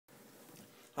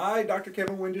Hi, Dr.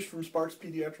 Kevin Windisch from Sparks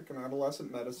Pediatric and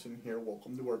Adolescent Medicine here.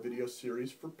 Welcome to our video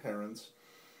series for parents.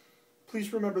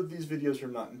 Please remember that these videos are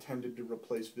not intended to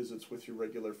replace visits with your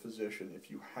regular physician.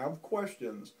 If you have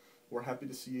questions, we're happy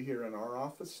to see you here in our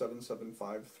office,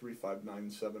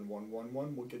 775-359-7111.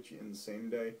 We'll get you in the same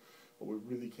day, but we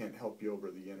really can't help you over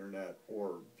the internet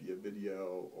or via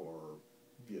video or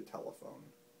via telephone.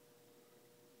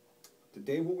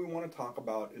 Today what we want to talk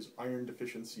about is iron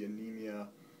deficiency anemia,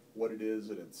 what it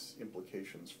is and its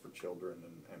implications for children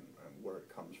and where it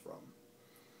comes from.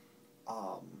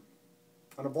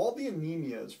 And of all the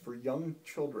anemias for young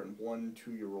children, 1-,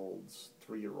 2-year-olds,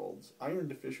 3-year-olds, iron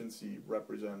deficiency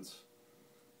represents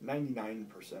 99%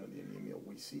 of the anemia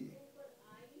we see.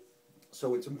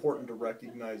 So it's important to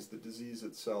recognize the disease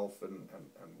itself and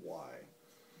why.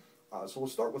 So we'll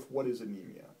start with what is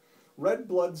anemia. Red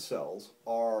blood cells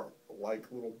are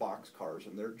like little boxcars,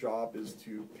 and their job is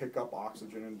to pick up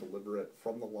oxygen and deliver it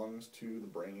from the lungs to the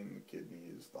brain, the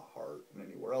kidneys, the heart, and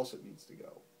anywhere else it needs to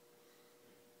go.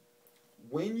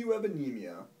 When you have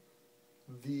anemia,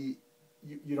 you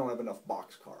don't have enough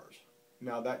boxcars.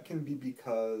 Now that can be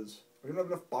because you don't have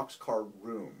enough boxcar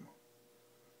room.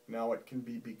 Now it can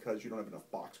be because you don't have enough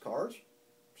boxcars,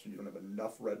 so you don't have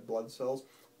enough red blood cells,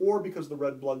 or because the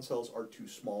red blood cells are too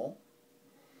small,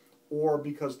 or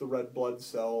because the red blood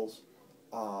cells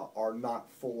are not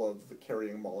full of the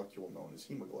carrying molecule known as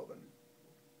hemoglobin.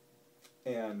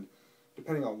 And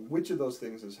depending on which of those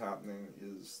things is happening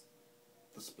is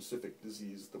the specific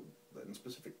disease and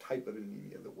specific type of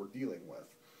anemia that we're dealing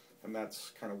with. And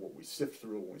that's kind of what we sift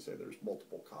through when we say there's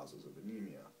multiple causes of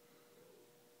anemia.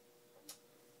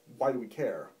 Why do we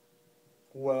care?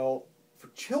 Well, for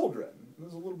children, this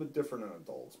is a little bit different in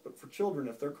adults, but for children,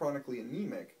 if they're chronically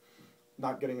anemic,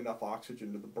 not getting enough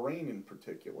oxygen to the brain in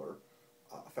particular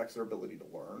affects their ability to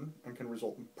learn and can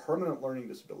result in permanent learning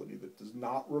disability that does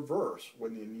not reverse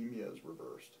when the anemia is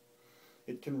reversed.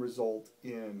 It can result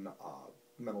in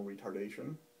mental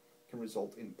retardation, can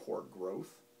result in poor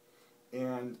growth,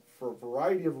 and for a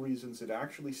variety of reasons it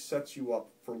actually sets you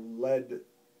up for lead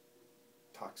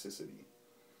toxicity,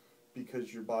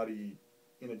 because your body,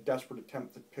 in a desperate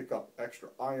attempt to pick up extra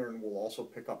iron, will also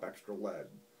pick up extra lead.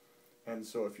 And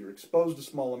so if you're exposed to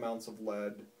small amounts of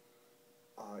lead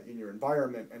in your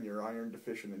environment and you're iron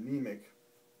deficient anemic,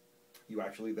 you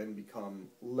actually then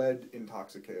become lead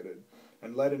intoxicated.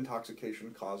 And lead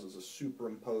intoxication causes a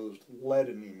superimposed lead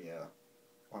anemia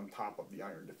on top of the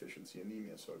iron deficiency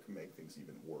anemia, so it can make things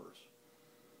even worse.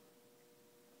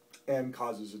 And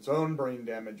causes its own brain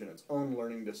damage and its own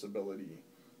learning disability,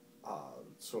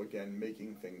 so again,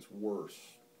 making things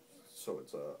worse, so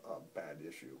it's a bad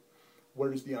issue. Where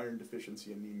does the iron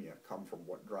deficiency anemia come from?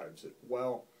 What drives it?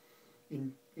 Well,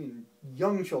 in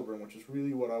young children, which is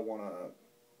really what I want to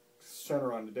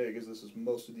center on today, because this is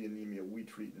most of the anemia we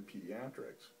treat in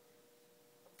pediatrics,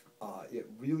 it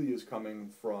really is coming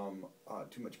from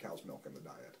too much cow's milk in the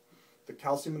diet. The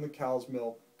calcium in the cow's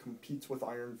milk competes with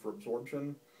iron for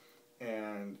absorption,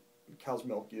 and cow's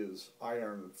milk is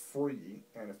iron-free,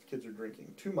 and if kids are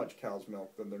drinking too much cow's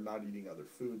milk, then they're not eating other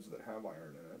foods that have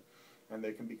iron in it, and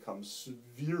they can become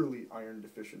severely iron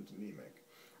deficient anemic.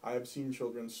 I have seen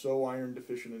children so iron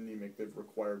deficient anemic they've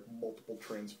required multiple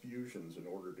transfusions in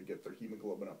order to get their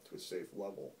hemoglobin up to a safe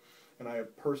level. And I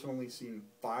have personally seen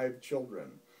 5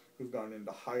 children who've gone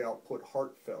into high output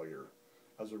heart failure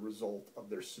as a result of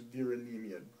their severe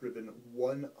anemia, driven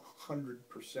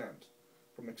 100%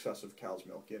 from excessive cow's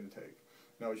milk intake.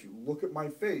 Now as you look at my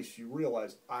face, you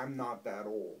realize I'm not that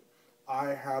old.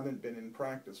 I haven't been in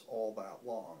practice all that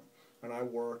long. And I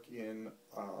work in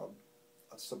a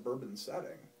suburban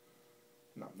setting.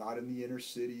 And I'm not in the inner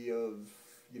city of,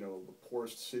 the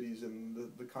poorest cities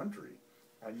in the country.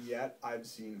 And yet I've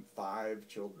seen 5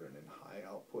 children in high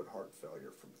output heart failure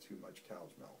from too much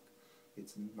cow's milk.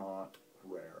 It's not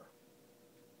rare.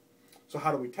 So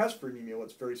how do we test for anemia? Well,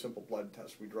 it's a very simple blood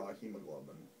test. We draw a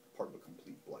hemoglobin, part of a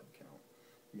complete blood count.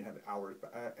 You have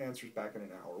answers back in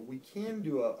an hour. We can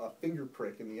do a finger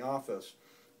prick in the office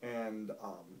and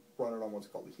run it on what's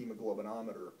called a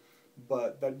hemoglobinometer,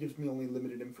 but that gives me only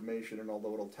limited information, and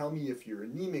although it'll tell me if you're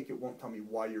anemic, it won't tell me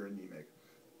why you're anemic.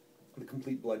 The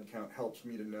complete blood count helps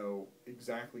me to know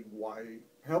exactly why,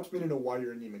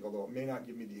 you're anemic, although it may not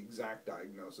give me the exact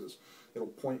diagnosis. It'll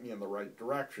point me in the right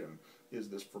direction. Is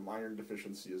this from iron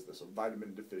deficiency? Is this a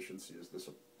vitamin deficiency? Is this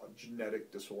a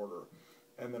genetic disorder?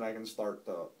 And then I can start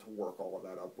to work all of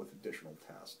that up with additional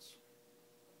tests.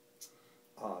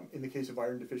 In the case of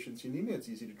iron deficiency anemia, it's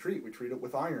easy to treat. We treat it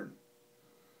with iron,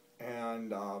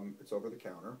 and it's over the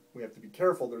counter. We have to be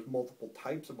careful. There's multiple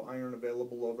types of iron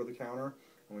available over the counter,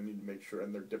 And we need to make sure,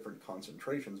 and they're different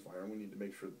concentrations of iron, we need to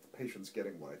make sure that the patient's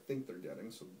getting what I think they're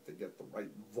getting so that they get the right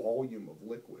volume of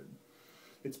liquid.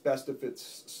 It's best if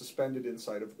it's suspended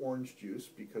inside of orange juice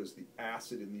because the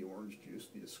acid in the orange juice,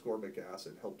 the ascorbic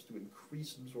acid, helps to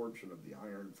increase absorption of the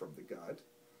iron from the gut.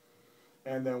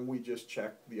 And then we just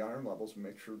check the iron levels and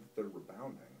make sure that they're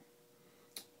rebounding.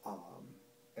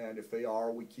 And if they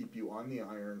are, we keep you on the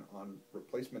iron on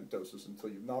replacement doses until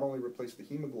you've not only replaced the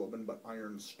hemoglobin, but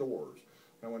iron stores.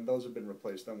 And when those have been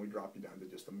replaced, then we drop you down to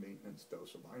just a maintenance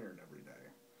dose of iron every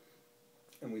day.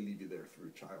 And we leave you there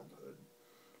through childhood.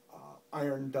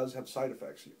 Iron does have side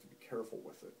effects. You have to be careful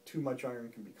with it. Too much iron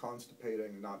can be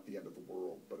constipating, not the end of the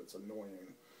world, but it's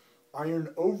annoying.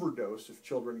 Iron overdose, if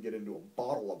children get into a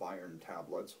bottle of iron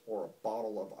tablets or a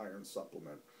bottle of iron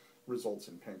supplement, results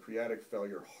in pancreatic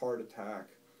failure, heart attack,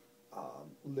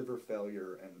 liver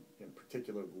failure, and in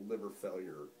particular the liver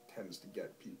failure tends to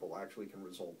get people, actually can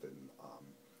result in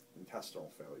intestinal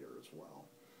failure as well.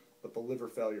 But the liver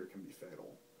failure can be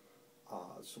fatal.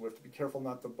 So we have to be careful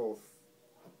not to both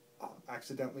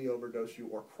accidentally overdose you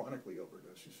or chronically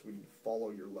overdose you. So we need to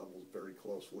follow your levels very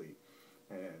closely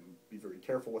and be very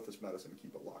careful with this medicine,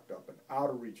 keep it locked up and out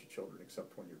of reach of children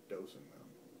except when you're dosing them.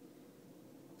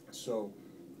 So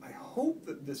I hope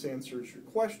that this answers your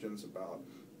questions about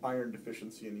iron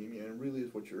deficiency anemia and really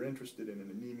is what you're interested in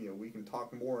anemia. We can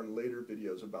talk more in later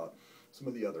videos about some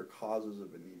of the other causes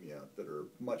of anemia that are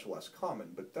much less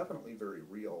common, but definitely very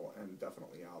real and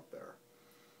definitely out there.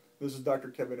 This is Dr.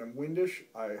 Kevin M. Windisch.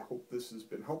 I hope this has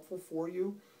been helpful for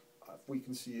you. If we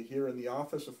can see you here in the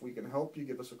office, if we can help you,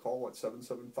 give us a call at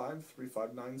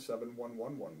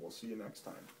 775-359-7111. We'll see you next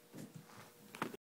time.